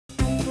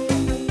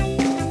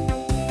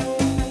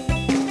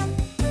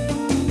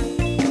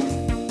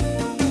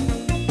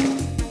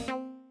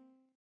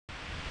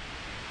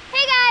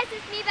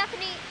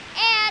Bethany,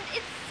 and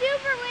it's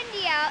super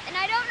windy out, and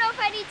I don't know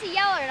if I need to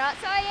yell or not,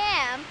 so I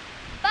am.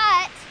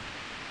 But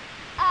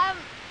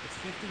it's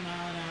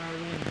 50-mile-an-hour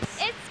winds.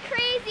 It's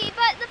crazy,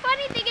 but the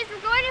funny thing is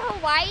we're going to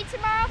Hawaii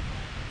tomorrow,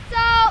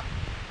 so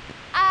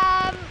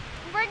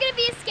we're gonna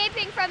be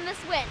escaping from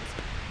this wind.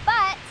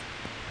 But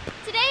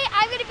today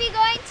I'm gonna be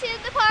going to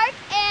the park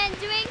and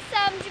doing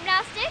some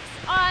gymnastics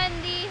on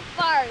the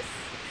bars.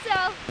 So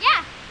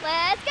yeah,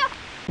 let's go.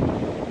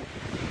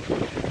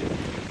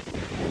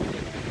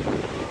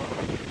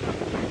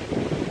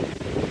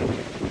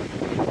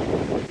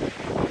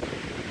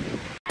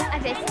 I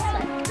basically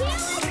slept.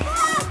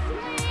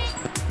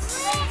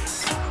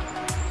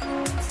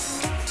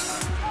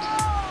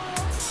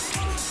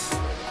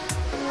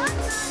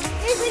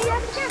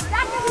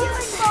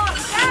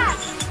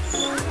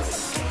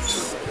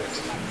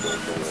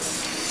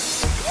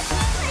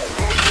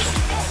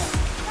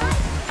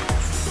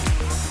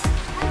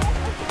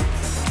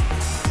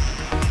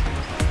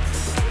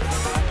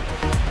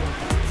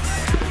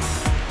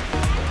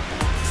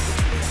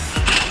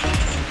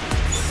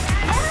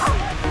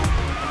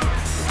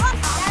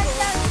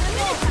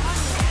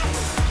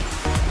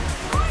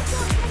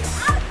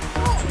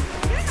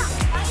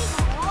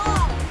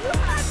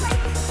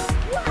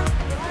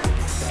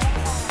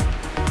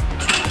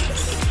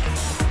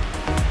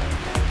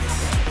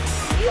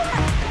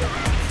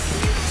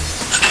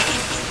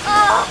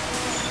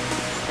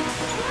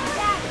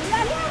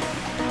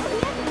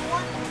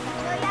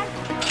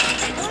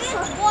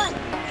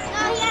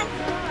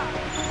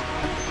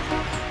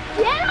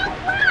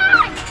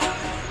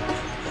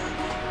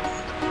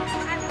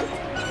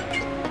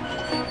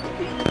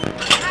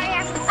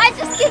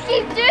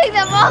 Keep doing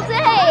them all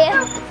day.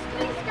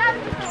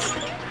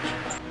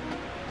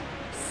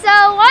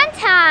 So one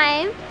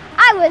time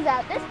I was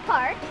at this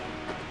park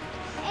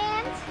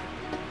and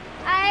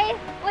I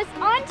was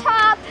on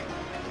top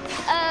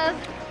of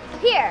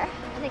here.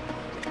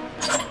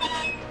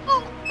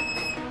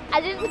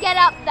 I didn't get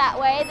up that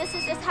way. This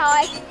is just how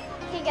I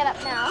can get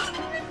up now.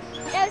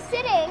 And I was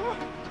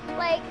sitting,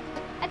 like,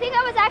 I think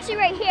I was actually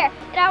right here,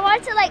 and I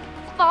wanted to like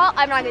fall.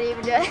 I'm not gonna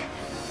even do it.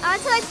 I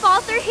wanted to like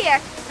fall through here,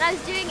 and I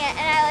was doing it,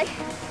 and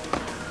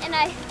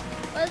I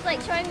was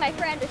like showing my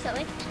friend or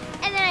something,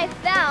 and then I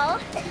fell,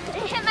 and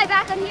it hit my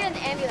back on here, and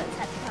the ambulance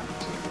had to come.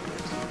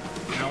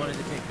 I wanted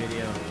to take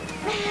video.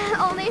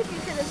 Only if you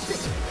could have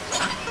seen.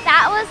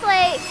 That was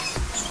like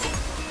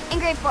in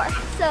grade 4,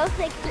 so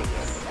like 3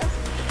 years ago.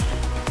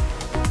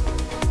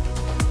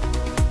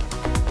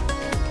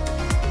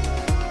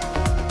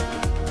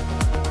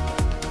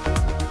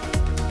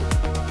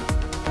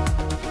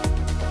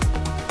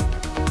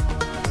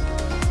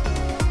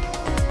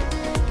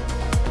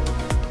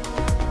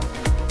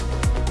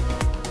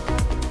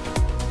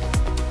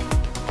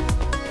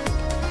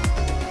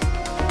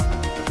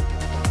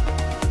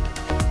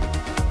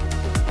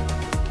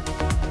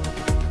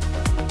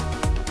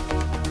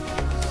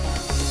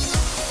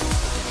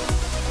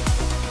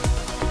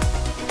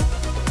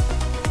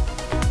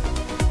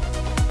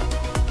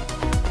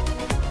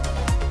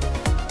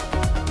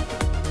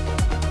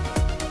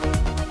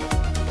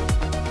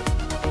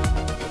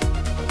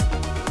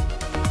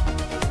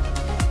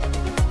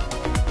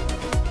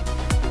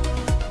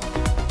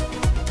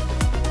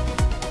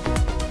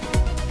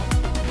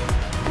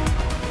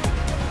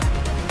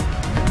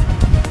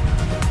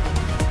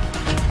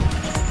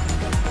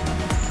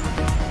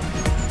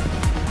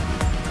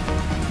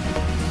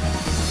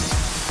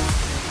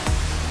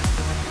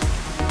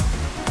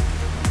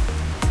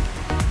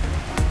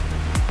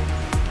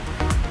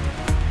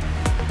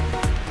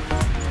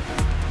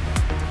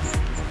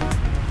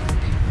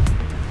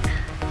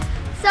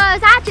 So I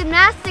was at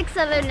gymnastics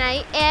the other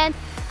night, and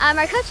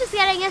our coach was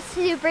getting us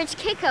to do bridge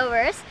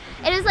kickovers.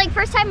 It was like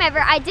first time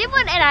ever. I did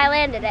one and I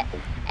landed it,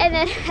 and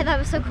then I thought it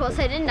was so cool,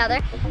 so I did another,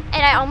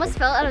 and I almost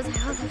fell, and I was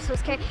like, oh, I'm so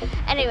scared.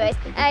 Anyways,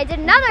 I did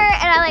another,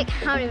 and I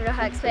don't even know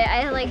how to explain it.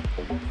 I like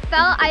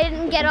fell. I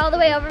didn't get all the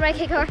way over my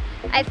kickover.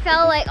 I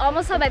fell like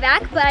almost on my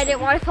back, but I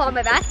didn't want to fall on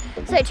my back,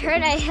 so I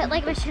turned. I hit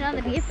like my chin on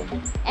the beam,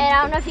 and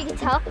I don't know if you can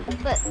tell,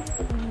 but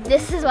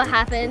this is what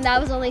happened.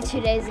 That was only 2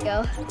 days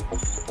ago.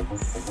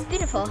 It's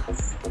beautiful.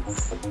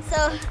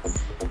 So,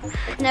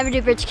 never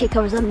do bridge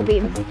kickovers on the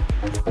beam.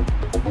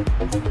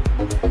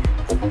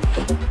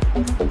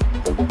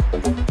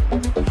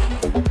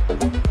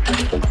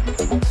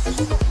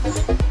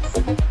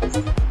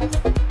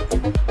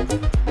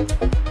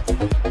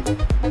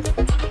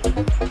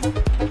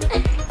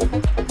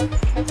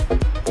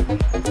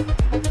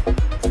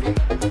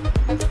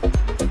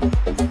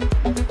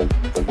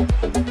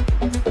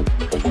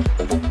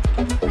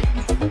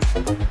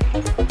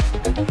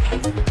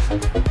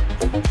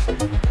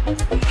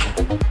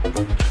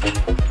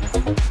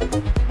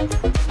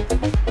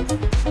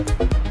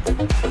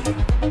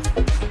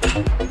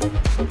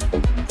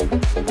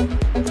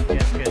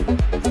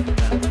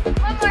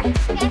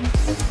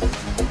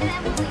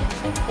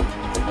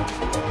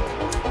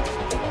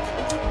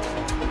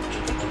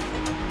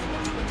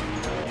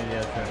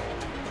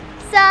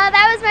 So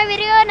that was my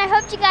video, and I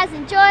hope you guys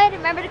enjoyed.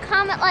 Remember to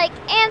comment, like,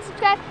 and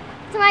subscribe.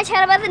 to my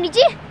channel, Bethany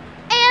G.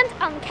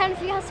 And on the count of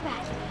 3 I'll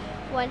back.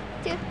 1,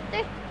 2,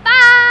 3, bye.